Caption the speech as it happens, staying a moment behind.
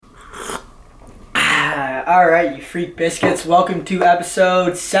All right, you freak biscuits. Welcome to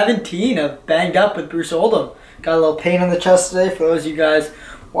episode 17 of Banged Up with Bruce Oldham. Got a little pain on the chest today. For those of you guys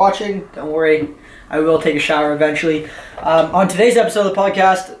watching, don't worry. I will take a shower eventually. On today's episode of the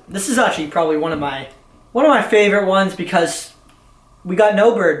podcast, this is actually probably one of my favorite ones because we got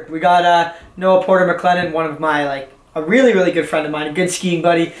No Bird. We got Noah Porter McLennan, one of my a really good friend of mine, a good skiing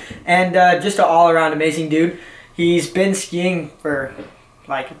buddy, and just an all around amazing dude. He's been skiing for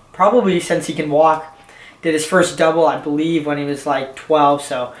probably since he can walk. Did his first double, I believe, when he was 12.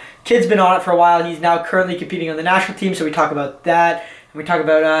 So kid's been on it for a while. He's now currently competing on the national team. So we talk about that. And we talk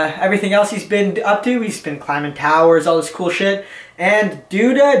about everything else he's been up to. He's been climbing towers, all this cool shit. And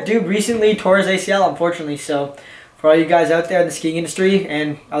dude recently tore his ACL, unfortunately. So for all you guys out there in the skiing industry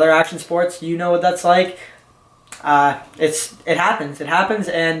and other action sports, you know what that's like. It happens. It happens,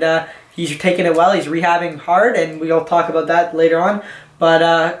 and he's taking it well. He's rehabbing hard, and we'll talk about that later on. But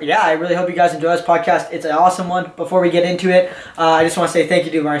I really hope you guys enjoy this podcast. It's an awesome one. Before we get into it, I just want to say thank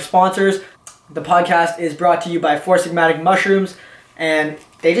you to my sponsors. The podcast is brought to you by Four Sigmatic Mushrooms, and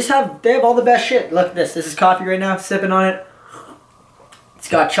they have all the best shit. Look at this. This is coffee right now. Sipping on it. It's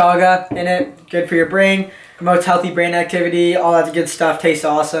got chaga in it. Good for your brain. Promotes healthy brain activity. All that good stuff. Tastes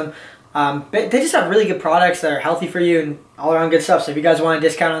awesome. They just have really good products that are healthy for you and all around good stuff. So if you guys want a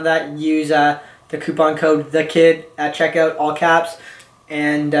discount on that, use the coupon code THEKID at checkout, all caps.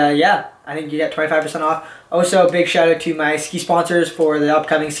 And I think you get 25% off. Also, big shout out to my ski sponsors for the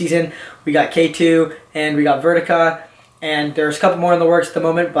upcoming season. We got K2 and we got Vertica. And there's a couple more in the works at the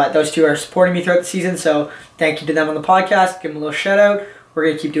moment, but those two are supporting me throughout the season. So thank you to them on the podcast. Give them a little shout out. We're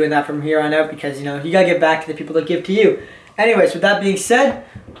going to keep doing that from here on out because, you got to get back to the people that give to you. Anyways, with that being said,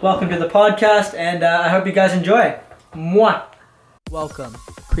 welcome to the podcast, and I hope you guys enjoy. Mwah! Welcome,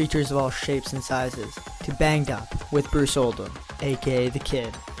 creatures of all shapes and sizes, to Banged Up with Bruce Oldham, aka The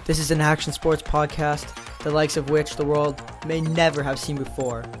Kid. This is an action sports podcast, the likes of which the world may never have seen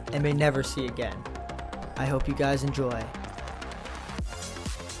before and may never see again. I hope you guys enjoy.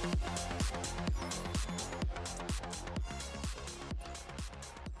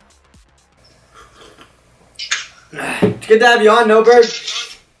 It's good to have you on, No Bird.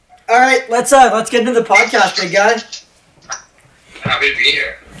 All right, let's get into the podcast, big guy. Happy to be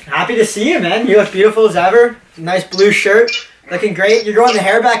here. Happy to see you, man. You look beautiful as ever. Nice blue shirt, looking great. You're growing the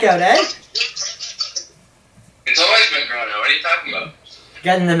hair back out, eh? It's always been growing out. What are you talking about?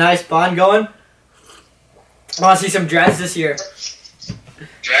 Getting the nice bond going. I want to see some dreads this year.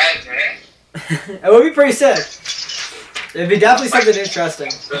 Dreads, eh? It would be pretty sick. It'd be definitely something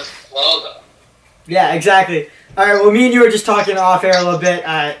interesting. Just flow, though. Yeah, exactly. All right, well, me and you were just talking off air a little bit.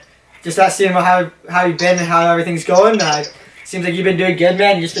 Just seeing about how you've been and how everything's going. Seems like you've been doing good,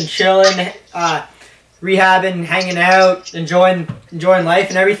 man. You've just been chilling, rehabbing, hanging out, enjoying life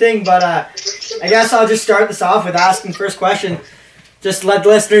and everything. But I guess I'll just start this off with asking the first question. Just let the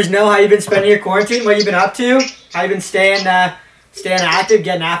listeners know how you've been spending your quarantine, what you've been up to, how you've been staying active,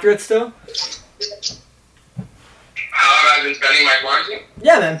 getting after it still. How have I been spending my quarantine?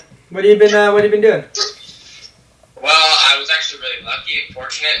 Yeah, man. What have you been doing? Well, I was actually really lucky and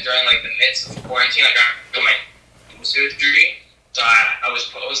fortunate during the midst of quarantine. I got my surgery, so I was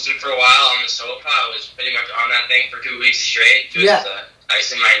posted for a while on the sofa. I was pretty much on that thing for 2 weeks straight, just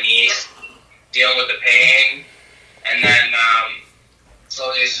icing my knees, dealing with the pain, and then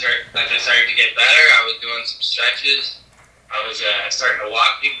slowly as I started to get better, I was doing some stretches. I was starting to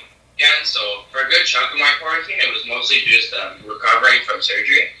walk again. So for a good chunk of my quarantine, it was mostly just recovering from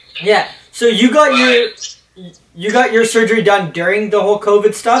surgery. Yeah. So you got your surgery done during the whole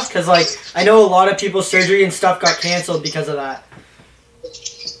COVID stuff? Because, I know a lot of people's surgery and stuff got canceled because of that.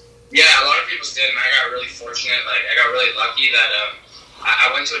 Yeah, a lot of people did, and I got really fortunate. I got really lucky that I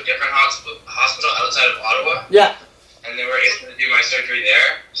went to a different hospital outside of Ottawa. Yeah. And they were able to do my surgery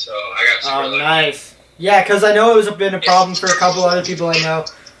there, so I got super lucky. Nice. Yeah, because I know it was been a problem for a couple other people I know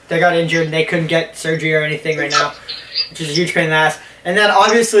that got injured and they couldn't get surgery or anything right now, which is a huge pain in the ass. And then,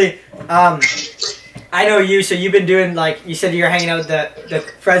 obviously, I know you, so you've been doing, you said you're hanging out with the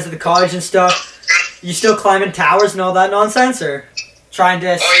friends at the college and stuff. You still climbing towers and all that nonsense, or trying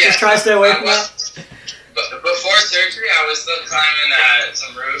to try to stay away from that? But before surgery, I was still climbing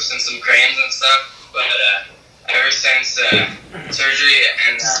some roofs and some cranes and stuff, but ever since surgery,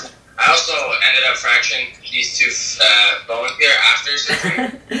 and I also ended up fracturing these two bones here after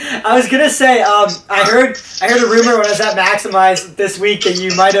surgery. I was gonna say, I heard a rumor when I was at Maximize this week that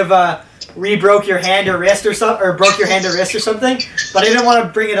you might have re-broke your hand or wrist or something, or broke your hand or wrist or something. But I didn't want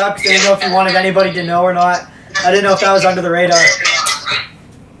to bring it up because I didn't know if you wanted anybody to know or not. I didn't know if that was under the radar.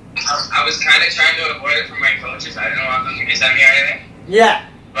 I was kind of trying to avoid it from my coaches. I didn't want them to get at me or anything. Yeah.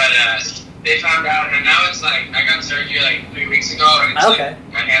 But they found out, and now it's like I got surgery like 3 weeks ago, and it's Okay.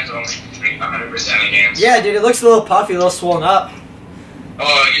 like my hands are only like 100% again. Yeah, dude, it looks a little puffy, a little swollen up.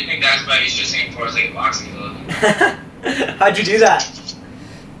 Oh, you think that's why he's just saying for like a boxing glove? How'd you do that?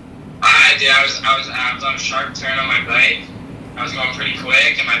 I did. I was on a sharp turn on my bike. I was going pretty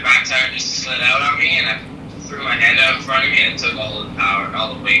quick, and my back tire just slid out on me, and I threw my hand out in front of me, and it took all the power,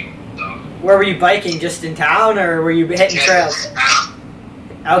 all the weight. So. Where were you biking? Just in town, or were you hitting trails?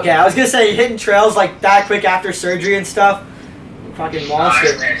 Okay, I was gonna say, you hitting trails like that quick after surgery and stuff? Fucking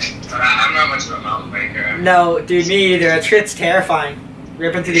monster. I'm not much of a mountain biker. No, dude, me either. That shit's terrifying.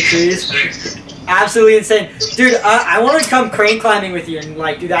 Ripping through the trees. Absolutely insane. Dude, I want to come crane climbing with you and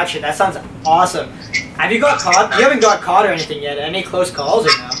like do that shit. That sounds awesome. Have you got caught? You haven't got caught or anything yet. Any close calls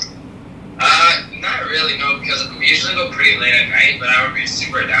or no? Not really, no, because we usually go pretty late at night, but I would be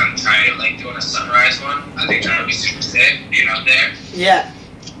super down to try like doing a sunrise one. I think that would be super sick, being out there. Yeah.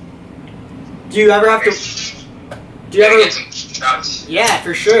 Do you ever have to... Do you ever... Get some shots? Yeah,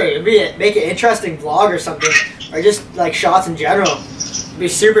 for sure. It'd be make an interesting vlog or something. Or just like shots in general. It'd be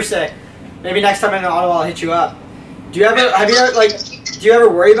super sick. Maybe next time I'm in Ottawa I'll hit you up. Do you ever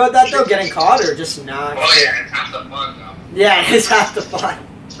worry about that though, getting caught, or just not? Oh yeah, it's half the fun though. Yeah, it's half the fun.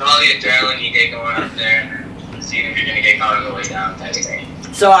 All the adrenaline you get going up there, and seeing if you're gonna get caught on the way down type of thing.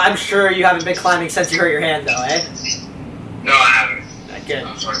 So I'm sure you haven't been climbing since you hurt your hand though, eh? No, I haven't. Good.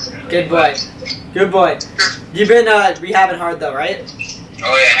 Unfortunately. Good boy. Good boy. You've been rehabbing hard though, right?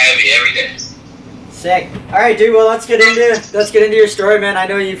 Oh yeah, heavy every day. Sick. All right, dude. Well, let's get into your story, man. I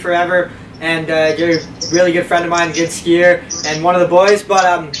know you forever, and you're a really good friend of mine, good skier, and one of the boys. But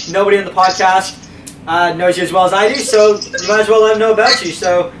nobody in the podcast knows you as well as I do, so you might as well let them know about you.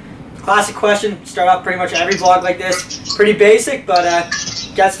 So, classic question. Start off pretty much every vlog like this. Pretty basic, but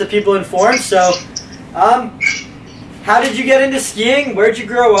gets the people informed. So, how did you get into skiing? Where'd you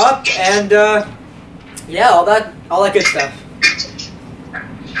grow up? And yeah, all that good stuff.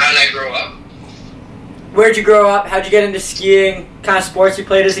 How did I grow up? Where'd you grow up? How'd you get into skiing? Kind of sports you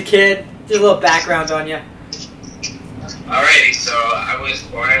played as a kid? Just a little background on you. Alrighty, so I was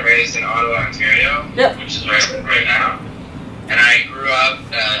born and raised in Ottawa, Ontario, Yep. which is where I live right now. And I grew up,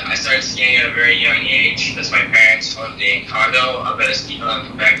 I started skiing at a very young age because my parents owned a condo up at a ski hill in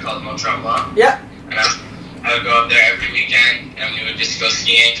Quebec called Mont Tremblant. Yeah. And I would go up there every weekend, and we would just go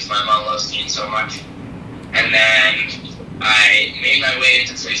skiing because my mom loves skiing so much. And then I made my way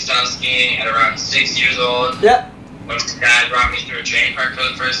into freestyle skiing at around 6 years old. Yep. When my dad brought me through a training park for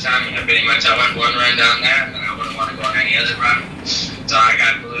the first time, and pretty much I went one run down there, and I wouldn't want to go on any other run. So I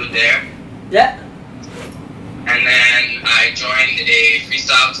got glued there. Yeah. And then I joined a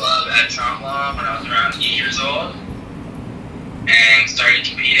freestyle club at Tremblant when I was around 8 years old. And started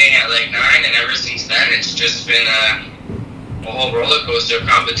competing at like 9, and ever since then it's just been a whole roller coaster of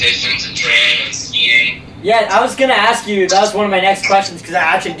competitions and training and skiing. Yeah, I was gonna ask you. That was one of my next questions because I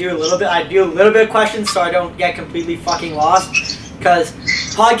actually do a little bit. I do a little bit of questions so I don't get completely fucking lost. Because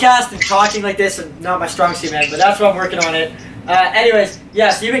podcast and talking like this is not my strong suit, man. But that's what I'm working on it. Anyways,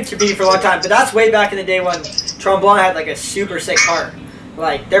 yeah. So you've been competing for a long time, but that's way back in the day when Tremblant had like a super sick park.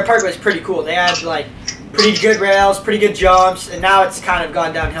 Like their park was pretty cool. They had like pretty good rails, pretty good jumps, and now it's kind of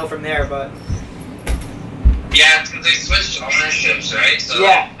gone downhill from there. But yeah, because they switched ownerships, right? So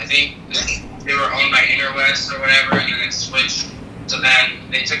yeah. I think they were owned by Interwest or whatever, and then it switched. So then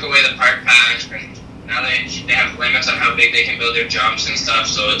they took away the park patch, and now they have limits on how big they can build their jumps and stuff.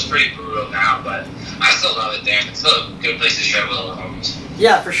 So it's pretty brutal now, but I still love it there. It's still a good place to share with little homies.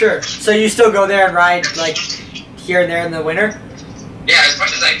 Yeah, for sure. So you still go there and ride like here and there in the winter? Yeah, as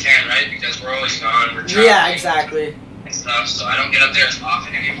much as I can, right? Because we're always gone. We're traveling. Yeah, exactly. And stuff, so I don't get up there as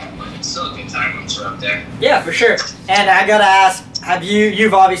often anymore, but it's still a good time once we're up there. Yeah, for sure. And I gotta ask,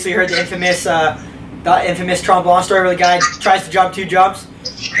 you've obviously heard the infamous Tremblant story where the guy tries to jump 2 jumps?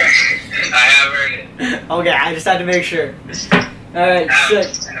 I have heard it. Okay, I just had to make sure. Alright, sick.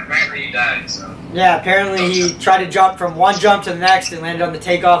 And apparently he died, so. Yeah, apparently he tried to jump from one jump to the next and landed on the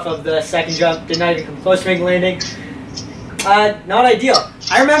takeoff of the second jump. Did not even come close to making landing. Not ideal.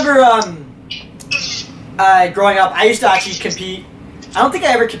 I remember growing up, I used to actually compete. I don't think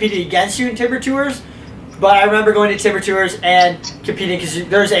I ever competed against you in timber tours, but I remember going to timber tours and competing because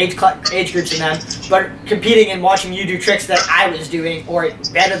there's age groups in them, but competing and watching you do tricks that I was doing or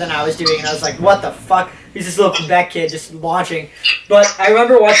better than I was doing, and I was like, what the fuck? He's this little Quebec kid just launching. But I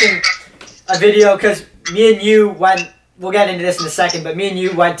remember watching a video because me and you went. We'll get into this in a second, but me and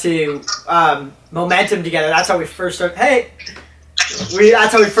you went to Momentum together. That's how we first started. Hey,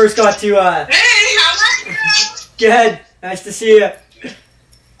 that's how we first got to. Hey, how are you? Good. Nice to see you.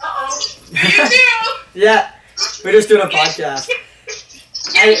 Uh-oh. You too. Yeah, we're just doing a podcast.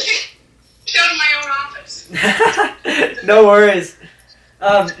 No worries.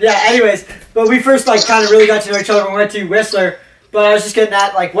 Yeah. Anyways, but we first like kind of really got to know each other when we went to Whistler. But I was just getting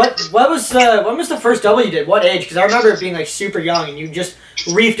at like when was the first double you did? What age? Because I remember it being like super young and you just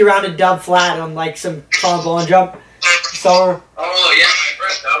reefed around a dub flat on like some trombone jump. So. Oh yeah, my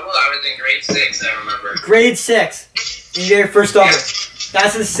first double. I was in grade 6. I remember. Grade 6. And you did your first double. Yeah.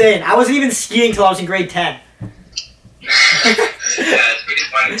 That's insane. I wasn't even skiing till I was in grade 10. Yeah, it's pretty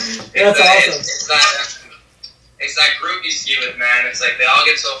funny. That's awesome. It's that group you ski with, man. It's like they all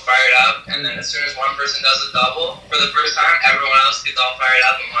get so fired up, and then as soon as one person does a double for the first time, everyone else gets all fired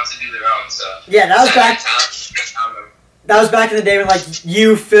up and wants to do their own. So yeah, that was back. That was back in the day when like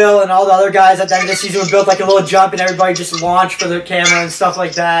you, Phil, and all the other guys at the end of the season would build like a little jump, and everybody just launched for their camera and stuff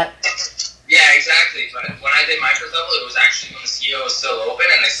like that. Yeah, exactly. But when I did my first double, it was actually when the ski was still open,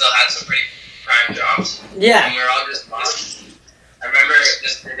 and they still had some pretty prime jumps. Yeah. And we were all just lost. I remember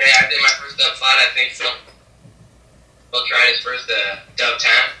just the day I did my first dub flat, I think Phil tried his first dub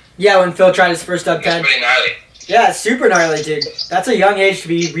 10. Yeah, when Phil tried his first dub 10. It was pretty gnarly. Yeah, it's super gnarly, dude. That's a young age to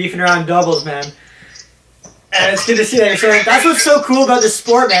be reefing around doubles, man. And it's good to see that you're showing. That's what's so cool about this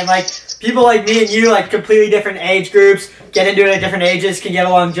sport, man. Like, people like me and you, like, completely different age groups, get into it at different ages, can get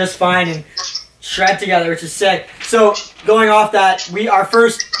along just fine and shred together, which is sick. So, going off that, our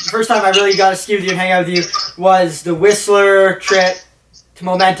first time I really got to ski with you and hang out with you was the Whistler trip to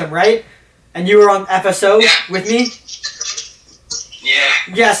Momentum, right? And you were on FSO with me? Yeah.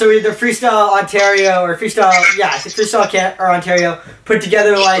 Yeah, so we had the Freestyle Ontario, or Freestyle Ontario, put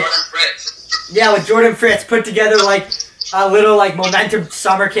together like... Jordan Fritz. Yeah, with Jordan Fritz, put together like a little like Momentum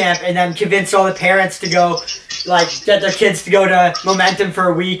summer camp and then convinced all the parents to go, like, get their kids to go to Momentum for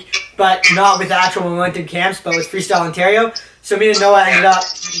a week, but not with actual Momentum camps, but with Freestyle Ontario. So me and Noah ended up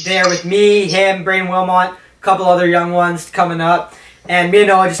there with me, him, Braden Wilmot, a couple other young ones coming up. And me and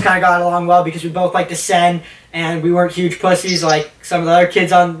Noah just kind of got along well because we both like to send, and we weren't huge pussies like some of the other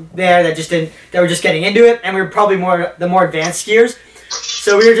kids on there that were just getting into it, and we were probably the more advanced skiers.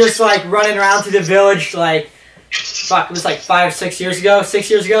 So we were just like running around through the village like, it was like 6 years ago,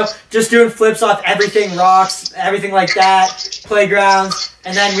 just doing flips off everything, rocks, everything like that, playgrounds,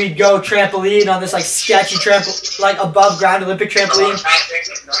 and then we'd go trampoline on this like sketchy like above ground Olympic trampoline.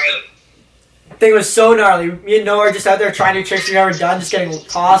 Thing was so gnarly. Me and Noah were just out there trying new tricks we never done, just getting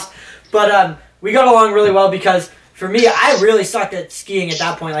tossed. But we got along really well because for me, I really sucked at skiing at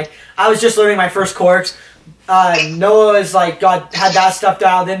that point. Like, I was just learning my first corks. Noah was like had that stuff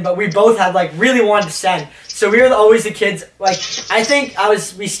dialed in, but we both had like really wanted to send. So we were always the kids. Like, I think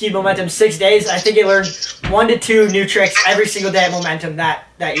we skied Momentum 6 days. I think I learned 1 to 2 new tricks every single day at Momentum that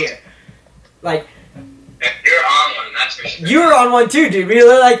year. Like, you're on one, that's for sure. You were on one too, dude. We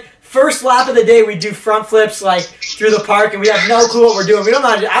were like, first lap of the day, we do front flips like through the park, and we have no clue what we're doing.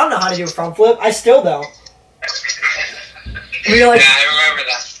 I don't know how to do a front flip. I still don't. We like, yeah, I remember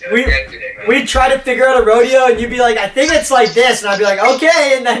that. We'd try to figure out a rodeo, and you'd be like, I think it's like this, and I'd be like,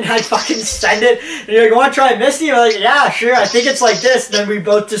 okay, and then I'd fucking send it, and you're like, want to try Misty? I'm like, yeah, sure, I think it's like this, and then we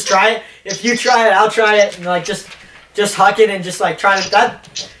both just try it. If you try it, I'll try it, and like just huck it and just like trying to.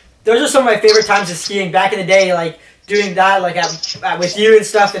 Those are some of my favorite times of skiing back in the day, like doing that, like with you and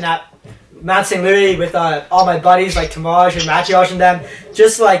stuff, and at Mount St. Louis with all my buddies like Tamaj and Machios and them,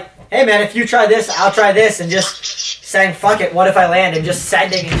 just like, hey man, if you try this, I'll try this, and just saying, fuck it, what if I land, and just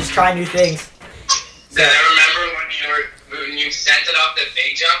sending and just trying new things. So, I remember when you sent it off the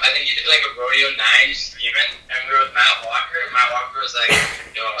big jump, I think you did like a rodeo 9 screaming, and we were with Matt Walker, and Matt Walker was like,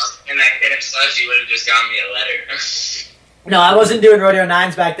 yo, and that kid himself, he would have just gotten me a letter. No, I wasn't doing rodeo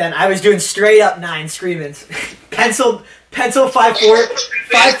 9s back then. I was doing straight up 9 screamings. Pencil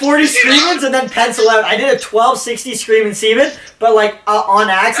 540 screamings and then pencil out. I did a 1260 screaming seaman, but like on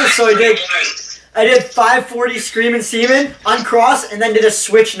axis, so I did 540 screaming seaman, uncross, and then did a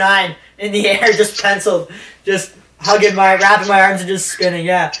switch 9 in the air, just penciled, just wrapping my arms and just spinning.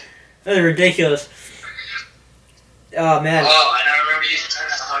 Yeah, that was ridiculous. Oh man. Oh, and I remember you trying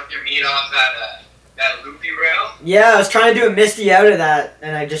to hug your meat off that loopy rail. Yeah, I was trying to do a Misty out of that,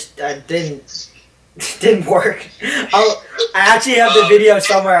 and I didn't. It didn't work. I actually have the video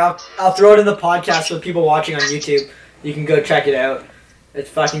somewhere. I'll throw it in the podcast for people watching on YouTube. You can go check it out. It's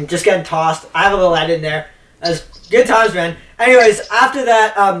fucking just getting tossed. I have a little edit in there. That's good times, man. Anyways, after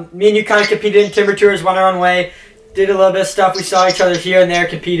that, me and you kind of competed in Timber Tours, went our own way, did a little bit of stuff. We saw each other here and there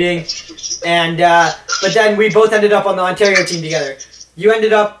competing, and but then we both ended up on the Ontario team together. You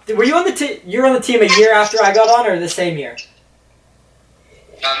ended up. Were you on the you were on the team a year after I got on, or the same year?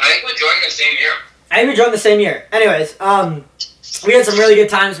 I think we joined the same year. I think we joined the same year. Anyways, we had some really good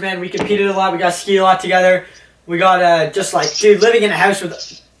times, man. We competed a lot. We got ski a lot together. We got just like, dude, living in a house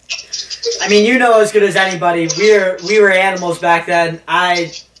with I mean, you know as good as anybody. We were animals back then.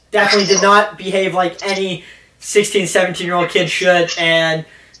 I definitely did not behave like any 16, 17-year-old kid should, and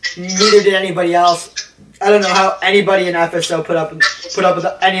neither did anybody else. I don't know how anybody in FSO put up with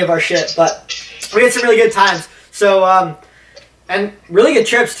any of our shit, but we had some really good times. So, and really good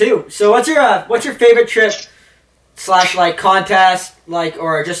trips too. So, what's your favorite trip / like contest, like,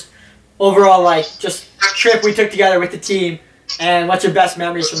 or just overall, like, just trip we took together with the team, and what's your best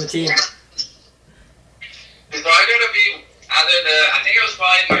memories from the team? It's probably gonna be I think it was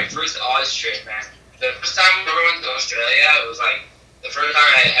probably my first Oz trip, man. The first time we ever went to Australia, it was like the first time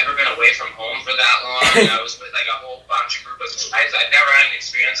I had ever been away from home for that long. And I was with like a whole bunch of group of guys. I'd never had an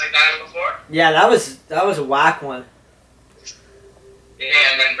experience like that before. Yeah, that was a whack one.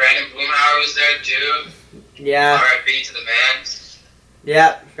 Yeah, and then Brandon Boomhauer was there too. Yeah. R.I.P. to the man.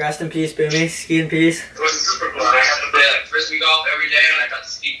 Yeah, rest in peace, Boomy. Ski in peace. It was super cool. I got to play like frisbee golf every day, and I got to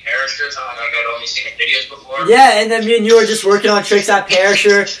ski Perisher, so like I'd only seen videos before. Yeah, and then me and you were just working on tricks at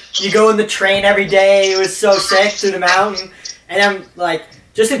Perisher. You go in the train every day. It was so sick through the mountain, and then like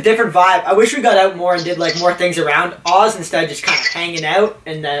just a different vibe. I wish we got out more and did like more things around Oz instead of just kind of hanging out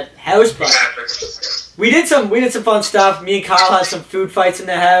in the house. But we did some fun stuff. Me and Kyle had some food fights in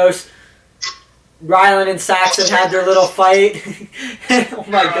the house. Rylan and Saxon had their little fight. Oh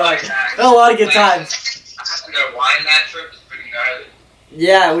my god. Had a lot of good times. Their wine that trip was pretty gnarly.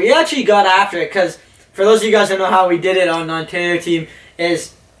 Yeah, we actually got after it because for those of you guys who don't know how we did it on Ontario team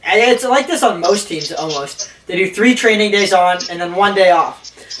is it's like this on most teams almost. They do 3 training days on and then 1 day off.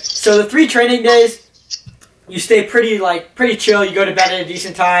 So the 3 training days, you stay pretty chill. You go to bed at a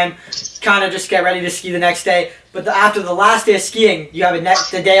decent time, kind of just get ready to ski the next day. But after the last day of skiing, you have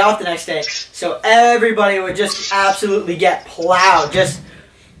the day off the next day. So everybody would just absolutely get plowed.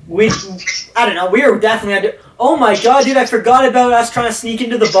 I don't know. We were definitely. Oh my god, dude! I forgot about us trying to sneak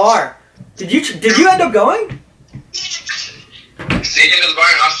into the bar. Did you end up going? Sneak into the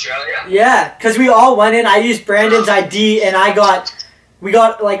bar in Australia? Yeah, because we all went in. I used Brandon's ID, and we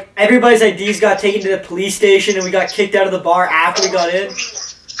got like everybody's IDs got taken to the police station, and we got kicked out of the bar after we got in.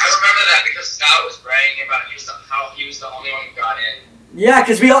 I remember that because Scott was bragging about how he was the only one who got in. Yeah,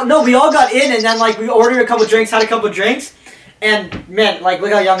 because we all got in, and then like we ordered a couple drinks, had a couple drinks, and man, like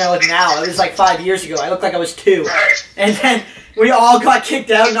look how young I look now. It was like 5 years ago. I looked like I was 2, and then we all got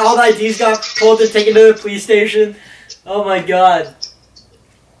kicked out, and all the IDs got pulled and taken to the police station. Oh my god,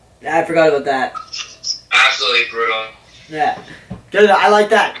 I forgot about that. Absolutely brutal. Yeah, good. I like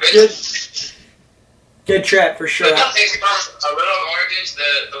that. Good trip for sure. But a little mortgage.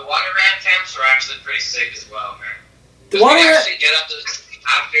 The water ramp camps were actually pretty sick as well, man. The water we ramp. actually get up to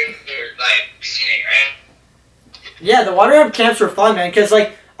after like cleaning, right? Yeah, the water ramp camps were fun, man. Because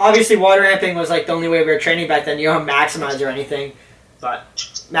like obviously water ramping was like the only way we were training back then. You don't have Maximize or anything, but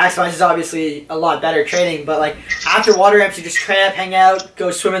Maximize is obviously a lot better training. But like after water ramps, you just tramp, hang out,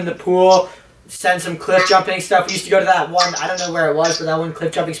 go swim in the pool, send some cliff jumping stuff. We used to go to that one. I don't know where it was, but that one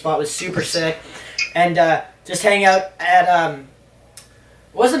cliff jumping spot was super sick. And just hang out at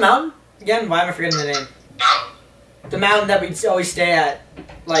what was the mountain again? Why am I forgetting the name? Mountain. The mountain that we'd always stay at,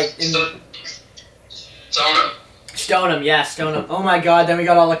 like in Stoneham. Stoneham, yeah, Stoneham. Oh my god, then we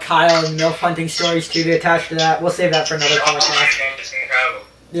got all the Kyle and MILF hunting stories too to attach to that. We'll save that for another podcast. It's incredible.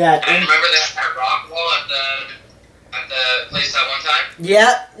 Yeah. I remember that rock wall at the place that one time.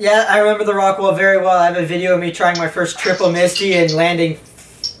 Yeah, I remember the rock wall very well. I have a video of me trying my first triple Misty and landing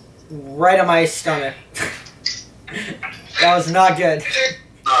right on my stomach. That was not good.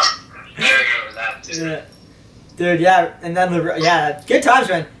 I remember that too. Yeah. Dude, yeah, and then good times,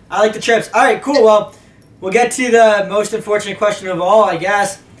 man. I like the trips. All right, cool. Well, we'll get to the most unfortunate question of all, I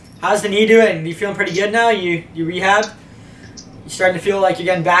guess. How's the knee doing? You feeling pretty good now? You rehab? You starting to feel like you're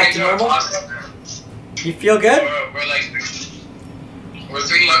getting back to normal? You feel good? We're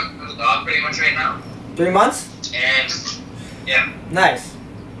 3 months off pretty much right now. 3 months? And yeah. Nice.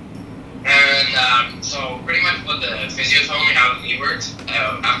 And so pretty much what the physio told me how the knee works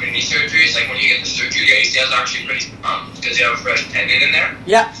after knee surgery is like when you get the surgery, your ACL is actually pretty strong because you have a fresh tendon in there.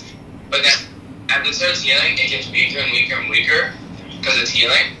 Yeah. But then as it starts healing, it gets weaker and weaker and weaker because it's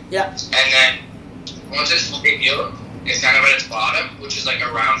healing. Yeah. And then once it's fully healed, it's kind of at its bottom, which is like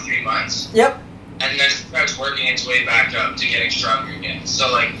around 3 months. Yep. And then it starts working its way back up to getting stronger again.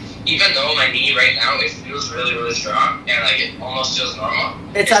 So like, even though my knee right now, it feels really, really strong, and like it almost feels normal,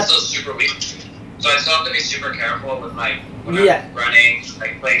 it's still super weak. So I still have to be super careful with like when I'm running,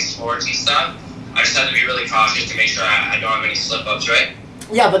 like playing sportsy stuff. I just have to be really cautious to make sure I don't have any slip-ups, right?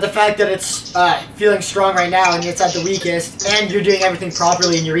 Yeah, but the fact that it's feeling strong right now and it's at the weakest, and you're doing everything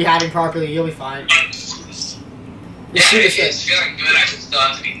properly and you're rehabbing properly, you'll be fine. Yeah, it's feeling good. I just still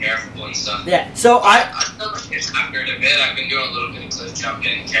have to be careful and stuff. Yeah. So I feel like it's after a bit. I've been doing a little bit of cliff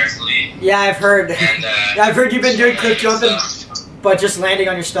jumping carefully. Yeah, I've heard. And, Yeah, I've heard you've been doing cliff jumping, but just landing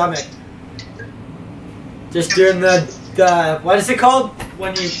on your stomach. Just doing the what is it called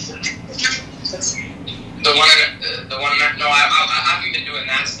when you? No, I haven't been doing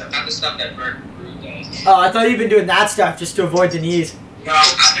that stuff. Not the stuff that Bert Brew does. Oh, I thought you've been doing that stuff just to avoid the knees. No,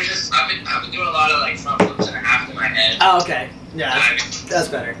 I've been doing a lot of like front flips and a half to my head. Oh, okay. Yeah, that's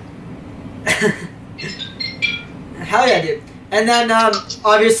better. Hell yeah, dude. And then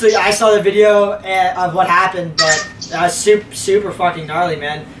obviously I saw the video of what happened, but that was super fucking gnarly,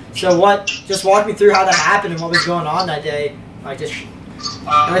 man. So what? Just walk me through how that happened and what was going on that day. Like just,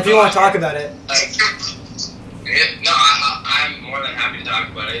 and if you want to talk about it. I'm more than happy to talk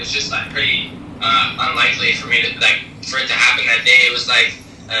about it. It was just like pretty unlikely for me to for it to happen that day. It was like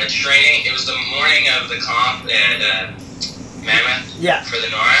training. It was the morning of the comp at Mammoth. Yeah. For the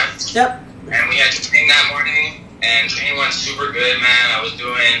NORAM. Yep. And we had to train that morning, and training went super good, man. I was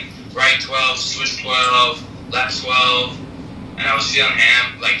doing right 12, switch 12, left 12, and I was feeling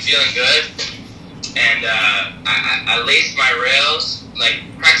feeling good. And I laced my rails. Like,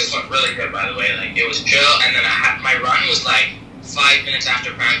 practice went really good, by the way. Like, it was chill, and then my run was like 5 minutes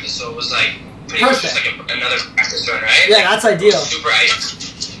after practice, so it was like pretty much just like another practice run, right? Yeah, that's ideal. Super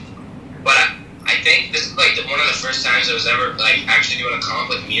ice. But I think this is like one of the first times I was ever like actually doing a comp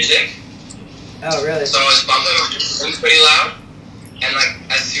with music. Oh, really? So I was bumping my drums pretty loud, and like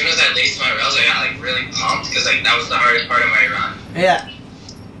as soon as I laced my rails, I got like really pumped because like that was the hardest part of my run. Yeah.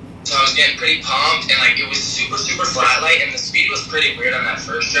 So I was getting pretty pumped, and like it was super flat light, and the speed was pretty weird on that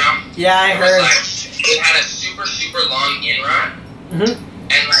first jump. Yeah, I heard. It had a super long in run,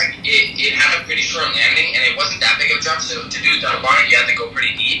 and like it had a pretty short landing, and it wasn't that big of a jump. So to do double on it, you had to go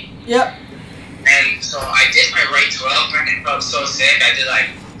pretty deep. Yep. And so I did my right 12, man. It felt so sick. I did like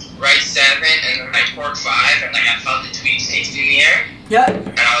right 7, and then I torque 5, and like I felt the tweet 60 in the air. Yep.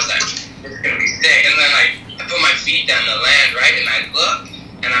 And I was like, this is gonna be sick. And then like I put my feet down to land, right, and I look,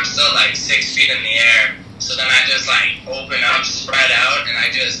 and I'm still like 6 feet in the air. So then I just like open up, spread out, and I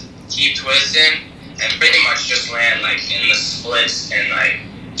just keep twisting, and pretty much just land like in the splits and like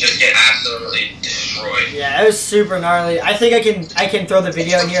just get absolutely destroyed. Yeah, it was super gnarly. I think I can throw the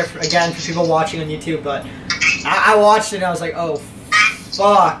video in here again for people watching on YouTube, but I watched it and I was like, oh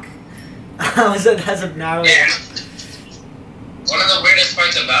fuck. That's a gnarly. Yeah. One of the weirdest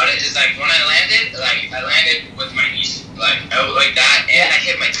parts about it is like when I landed with my knees like out like that, and I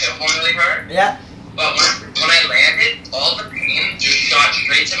hit my tailbone really hard. Yeah. But when I landed, all the pain just shot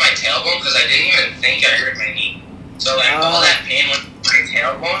straight to my tailbone because I didn't even think I hurt my knee. So like all that pain went to my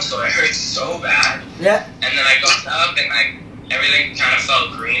tailbone, so it hurt so bad. Yeah. And then I got up and like everything kind of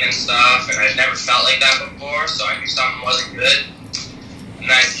felt green and stuff, and I'd never felt like that before, so I knew something wasn't good. And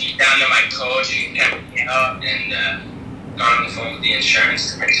I skied down to my coach and he kept me up and got on the phone with the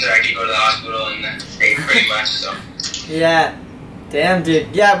insurance to make sure I could go to the hospital and stay pretty much. So. Yeah. Damn,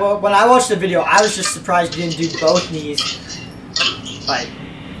 dude. Yeah, well, when I watched the video, I was just surprised you didn't do both knees. Like,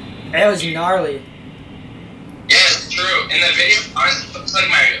 it was gnarly. Yeah, it's true. In the video, honestly, it looks like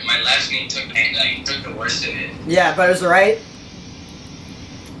my left knee took the worst of it. Yeah, but it was right.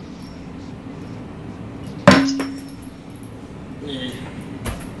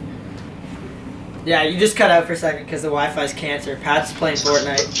 Yeah, you just cut out for a second because the Wi-Fi's cancer. Pat's playing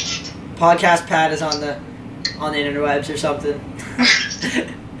Fortnite. Podcast Pat is on the interwebs or something.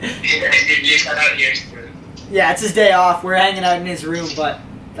 You cut out here. Yeah, it's his day off. We're hanging out in his room, but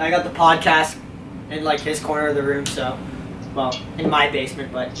I got the podcast in like his corner of the room, so well, in my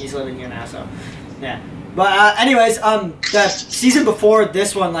basement, but he's living here now, so yeah. But anyways, the season before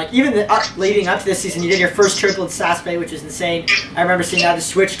this one, like even leading up to this season, you did your first triple at Sass Bay, which is insane. I remember seeing that, the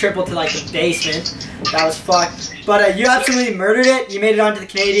switch triple to like the basement. That was fucked. But you absolutely murdered it. You made it onto the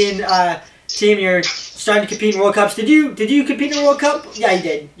Canadian team. You're starting to compete in World Cups. Did you compete in a World Cup? Yeah, you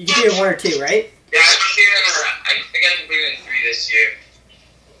did. You competed in 1 or 2, right? Yeah, I think I competed in 3 this year.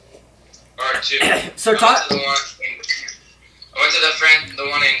 Or 2. So talk. I went to the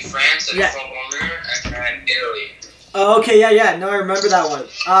one in France and and then Italy. Oh, okay, yeah. No, I remember that one.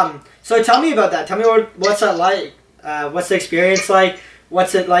 So tell me about that. Tell me what's that like? What's the experience like?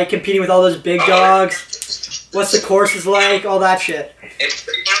 What's it like competing with all those big dogs? What's the courses like? All that shit.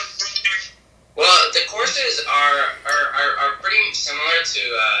 Well, the courses are pretty similar to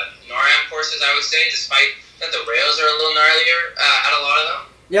NORAM courses, I would say, despite that the rails are a little gnarlier at a lot of them.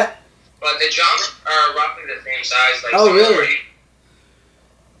 Yeah. But the jumps are roughly the same size. Like, oh, really?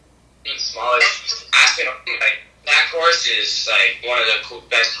 Even smaller. Aspen, like, that course is, like, one of the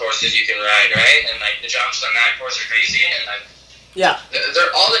best courses you can ride, right? And, like, the jumps on that course are crazy, and, like, yeah.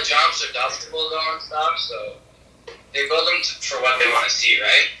 All the jumps are though and stuff, so they build them for what they want to see,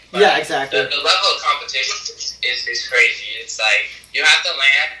 right? But yeah, exactly. The level of competition is crazy. It's like you have to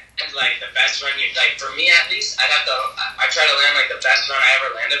land like the best run you like. For me, at least, I try to land like the best run I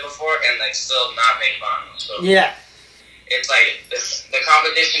ever landed before, and like still not make fun. So Yeah. it's like the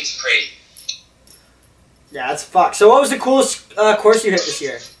competition's crazy. Yeah, that's fucked. So what was the coolest course you hit this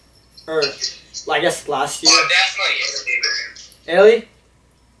year? Or, I guess last year? Oh, definitely Italy?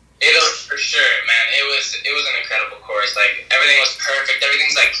 Italy for sure, man. It was an incredible course. Like everything was perfect.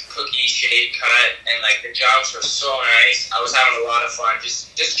 Everything's like cookie shape cut, and like the jumps were so nice. I was having a lot of fun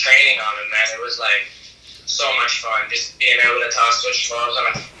just training on it, man. It was like so much fun just being able to toss switch balls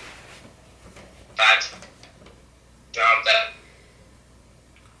on a fat jump that.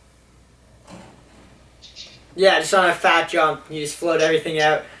 Yeah, just on a fat jump. You just float everything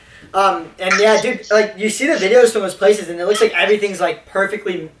out. And yeah, dude, like, you see the videos from those places, and it looks like everything's, like,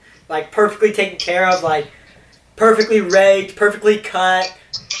 perfectly taken care of, like, perfectly raked, perfectly cut.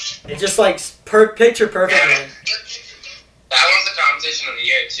 It's just, like, picture perfect, man. That was the competition of the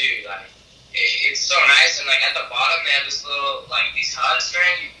year, too. Like, it's so nice, and, like, at the bottom, they have this little, like, these huts,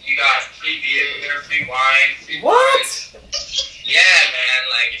 man. You got free beer, free wine, free What? wines. Yeah, man.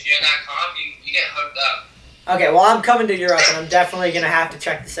 Like, if you're in that comp, you get hooked up. Okay, well, I'm coming to Europe, and I'm definitely going to have to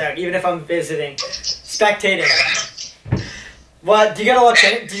check this out, even if I'm visiting. Spectating. What, did you get a lot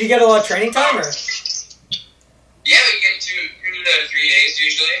of training time, or? Yeah, we get 2 to 3 days,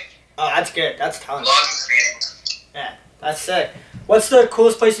 usually. Oh, that's good. That's tons. Lots of training. Yeah, that's sick. What's the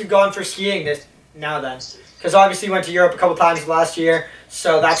coolest place you've gone for skiing now then? Because obviously you went to Europe a couple times last year,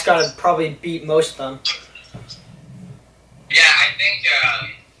 so that's got to probably beat most of them. Yeah, I think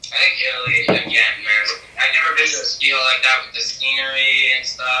Italy again, man. I've never been to a ski hill like that with the scenery and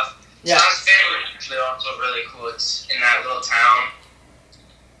stuff. Yeah. Sounds fair, actually also really cool. It's in that little town.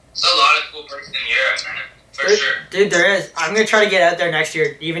 There's a lot of cool places in Europe, man. For sure. Dude, there is. I'm going to try to get out there next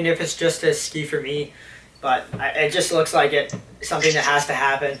year, even if it's just to ski for me. But it just looks like something that has to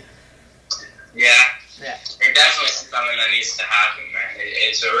happen. Yeah. Yeah. It's definitely something that needs to happen, man.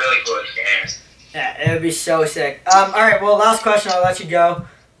 It's a really cool experience. Yeah, it would be so sick. All right, well, last question. I'll let you go.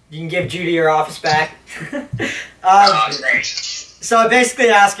 You can give Judy your office back. So I basically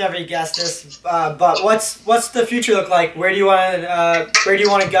ask every guest this, but what's the future look like? Where do you want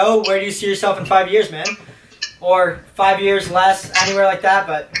to go? Where do you see yourself in 5 years, man? Or 5 years less, anywhere like that.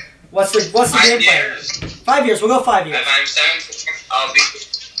 But what's the game plan? 5 years. We'll go 5 years. If I'm 7,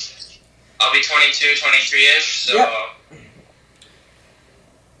 I'll be 22, 23-ish. So. Yep.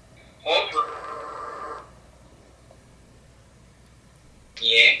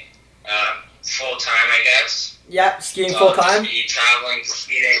 Yeah, full time, I guess. Yep, skiing full time. Be traveling,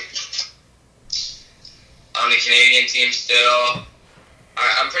 competing on the Canadian team still.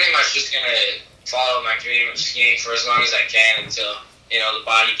 I'm pretty much just gonna follow my dream of skiing for as long as I can until the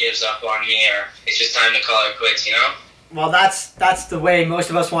body gives up on me or it's just time to call it quits. Well, that's the way most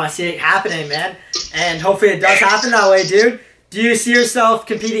of us want to see it happening, man. And hopefully it does happen that way, dude. Do you see yourself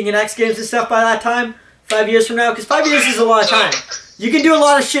competing in X Games and stuff by that time? 5 years from now? Because 5 years is a lot of time. You can do a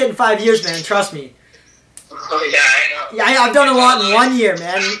lot of shit in 5 years, man. Trust me. Oh, yeah, I know. Yeah, I've done a lot in 1 year,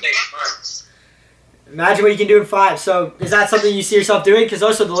 man. Imagine what you can do in 5. So, is that something you see yourself doing? Because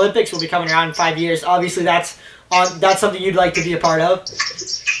also the Olympics will be coming around in 5 years. Obviously, that's something you'd like to be a part of.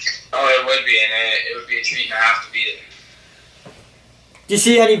 Oh, it would be, and it would be a treat to have to be there. Do you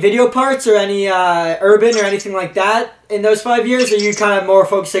see any video parts or any urban or anything like that in those 5 years? Or are you kind of more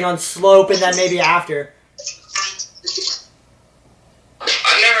focusing on slope and then maybe after?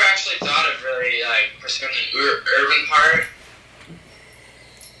 I've never actually thought of really pursuing the urban part.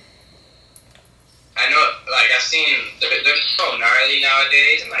 I know, I've seen they're so gnarly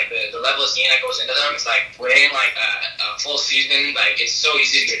nowadays, and the level of skiing that goes into them is playing a full season. It's so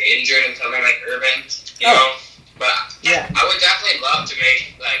easy to get injured in something like urban, you know. But yeah, I would definitely love to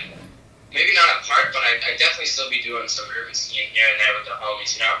make maybe not a part, but I'd definitely still be doing some urban skiing here and there with the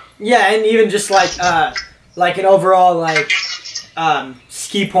homies, you know. Yeah, and even just an overall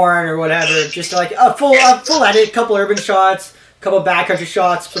ski porn or whatever, just a full edit, couple urban shots, couple backcountry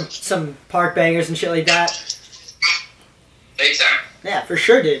shots, some park bangers and shit like that. Big time. Yeah, for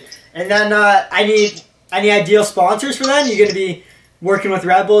sure, dude. And then any ideal sponsors for that? You're gonna be working with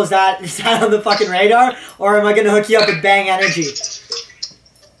Red Bull? Is that on the fucking radar, or am I gonna hook you up with Bang Energy?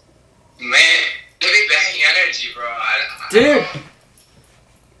 Man, maybe Bang Energy, bro. Dude.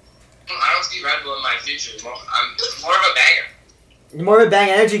 I don't see Red Bull in my future. I'm more of a banger. You're more of a Bang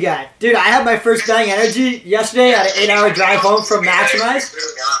Energy guy. Dude, I had my first Bang Energy yesterday at an 8-hour drive home from Maximize.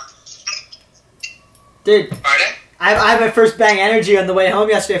 Dude, Pardon? I had my first Bang Energy on the way home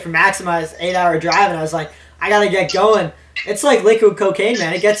yesterday from Maximize, 8-hour drive, and I was like, I gotta get going. It's like liquid cocaine,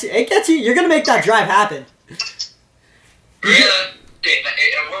 man. It gets you. You're gonna make that drive happen. Really? It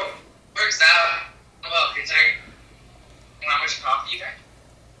works out well considering how much coffee you drink.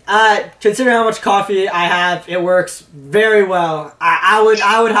 Considering how much coffee I have, it works very well. I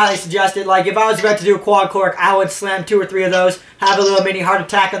would highly suggest it. Like if I was about to do a quad cork, I would slam 2 or 3 of those, have a little mini heart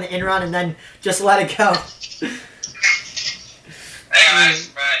attack on the in run, and then just let it go. I'm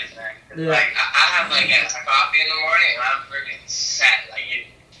surprised, man. Yeah. Like I have like a coffee in the morning, and I'm freaking set. Like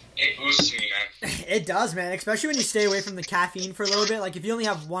it boosts me, man. It does, man. Especially when you stay away from the caffeine for a little bit. Like if you only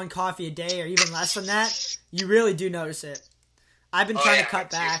have 1 coffee a day, or even less than that, you really do notice it. I've been trying to cut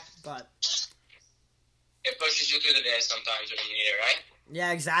back, but it pushes you through the day sometimes when you need it, right?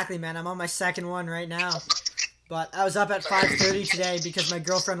 Yeah, exactly, man. I'm on my 2nd one right now. But I was up at 5:30 today because my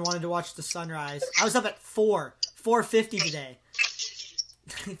girlfriend wanted to watch the sunrise. I was up at 4:50 today.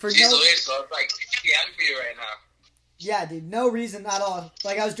 For Jeez Louise, so it's like 6 p.m. for you right now. Yeah, dude, no reason at all.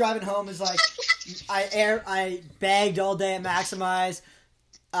 Like I was driving home, it's like I bagged all day at Maximize,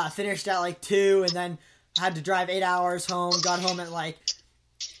 finished at like 2, and then had to drive 8 hours home. Got home at like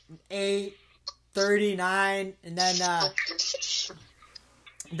 8:39, and then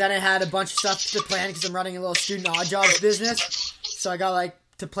I had a bunch of stuff to plan because I'm running a little student odd jobs business. So I got like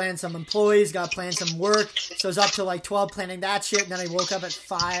to plan some employees, got to plan some work. So I was up to like 12 planning that shit, and then I woke up at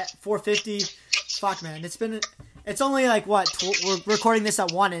 4:50. Fuck, man, it's only like what? We're recording this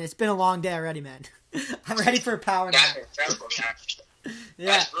at 1, and it's been a long day already, man. I'm ready for a power nap.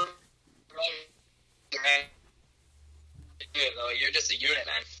 Yeah. You're just a unit,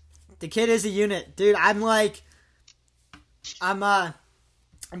 man. The kid is a unit, dude. I'm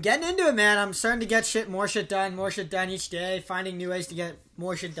getting into it, man. I'm starting to get more shit done each day, finding new ways to get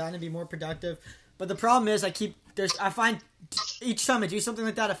more shit done and be more productive. But the problem is I find each time I do something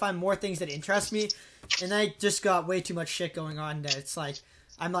like that, I find more things that interest me, and I just got way too much shit going on that it's like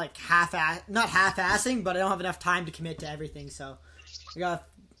I'm like not half-assing, but I don't have enough time to commit to everything. So I gotta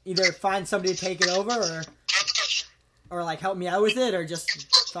either find somebody to take it over or like help me out with it, or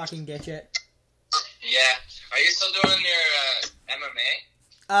just fucking ditch it. Yeah. Are you still doing your MMA?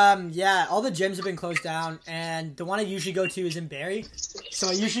 Yeah, all the gyms have been closed down, and the one I usually go to is in Barrie. So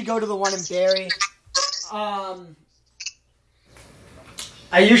I usually go to the one in Barrie.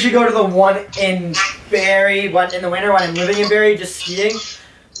 I usually go to the one in Barrie, in the winter when I'm living in Barrie, just skiing.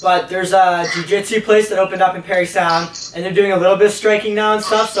 But there's a jiu-jitsu place that opened up in Parry Sound, and they're doing a little bit of striking now and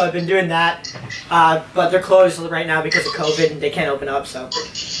stuff, so I've been doing that. But they're closed right now because of COVID, and they can't open up, so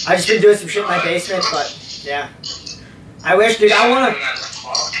I've just been doing some shit in my basement, but yeah. I wish, dude, I want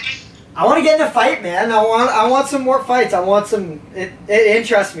to get in a fight, man. I want some more fights. It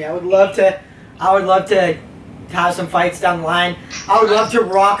interests me. I would love to have some fights down the line. I would love to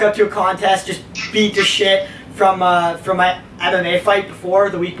rock up to a contest, just beat the shit from my MMA fight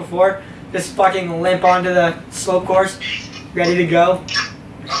the week before. Just fucking limp onto the slope course, ready to go.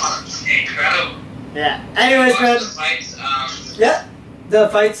 Incredible. Yeah. Anyways, man. The fights, yeah, the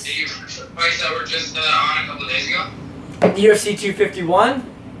fights. The fights that were just on a couple days ago. UFC 251.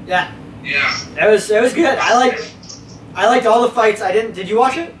 Yeah. Yeah. It was good. I liked all the fights. Did you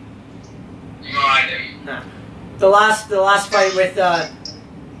watch it? No, I didn't. No. The last fight with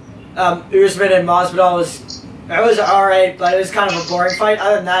Usman and Masvidal was alright, but it was kind of a boring fight.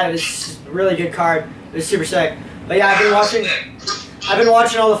 Other than that, it was a really good card. It was super sick. But yeah, I've been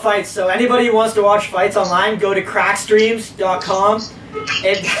watching all the fights. So anybody who wants to watch fights online, go to crackstreams.com.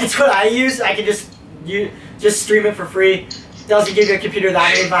 That's what I use. I can just stream it for free. It doesn't give your computer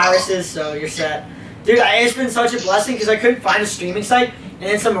that many viruses, so you're set. Dude, it's been such a blessing because I couldn't find a streaming site, and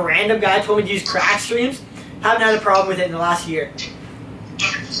then some random guy told me to use Crack Streams. Haven't had a problem with it in the last year.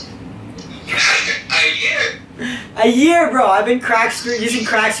 A year, bro. I've been using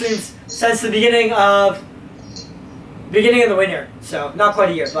Crack Streams since the beginning of the winter. So not quite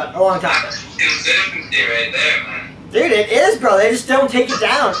a year, but a long time. Consistency right there, man. Dude, it is, bro. They just don't take it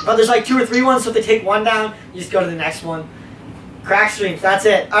down. But there's like 2 or 3 ones, so if they take one down, you just go to the next one. Crack Streams, that's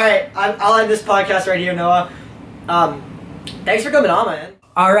it. All right, I'll end this podcast right here, Noah. Thanks for coming on, man.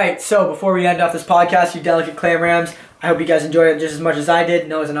 All right, so before we end off this podcast, you delicate clam rams, I hope you guys enjoyed it just as much as I did.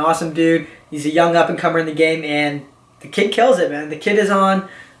 Noah's an awesome dude. He's a young up-and-comer in the game, and the kid kills it, man. The kid is on.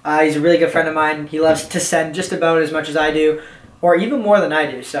 He's a really good friend of mine. He loves to send just about as much as I do, or even more than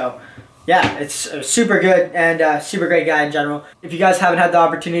I do, so... yeah, it's super good and super great guy in general. If you guys haven't had the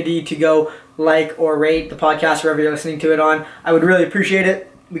opportunity to go like or rate the podcast wherever you're listening to it on, I would really appreciate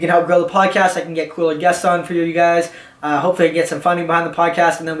it. We can help grow the podcast. I can get cooler guests on for you guys. Hopefully I can get some funding behind the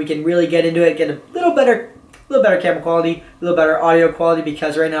podcast, and then we can really get into it, get a little little better camera quality, a little better audio quality,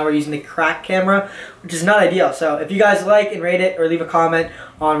 because right now we're using the crack camera, which is not ideal. So if you guys like and rate it, or leave a comment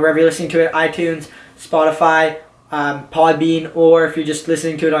on wherever you're listening to it, iTunes, Spotify, Podbean, or if you're just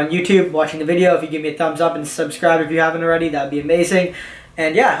listening to it on YouTube, watching the video, if you give me a thumbs up and subscribe if you haven't already, that'd be amazing.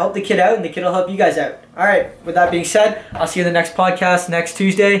 And yeah, help the kid out, and the kid will help you guys out. All right, with that being said, I'll see you in the next podcast next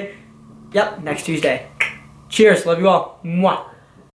Tuesday. Yep, next Tuesday. Cheers. Love you all. Mwah.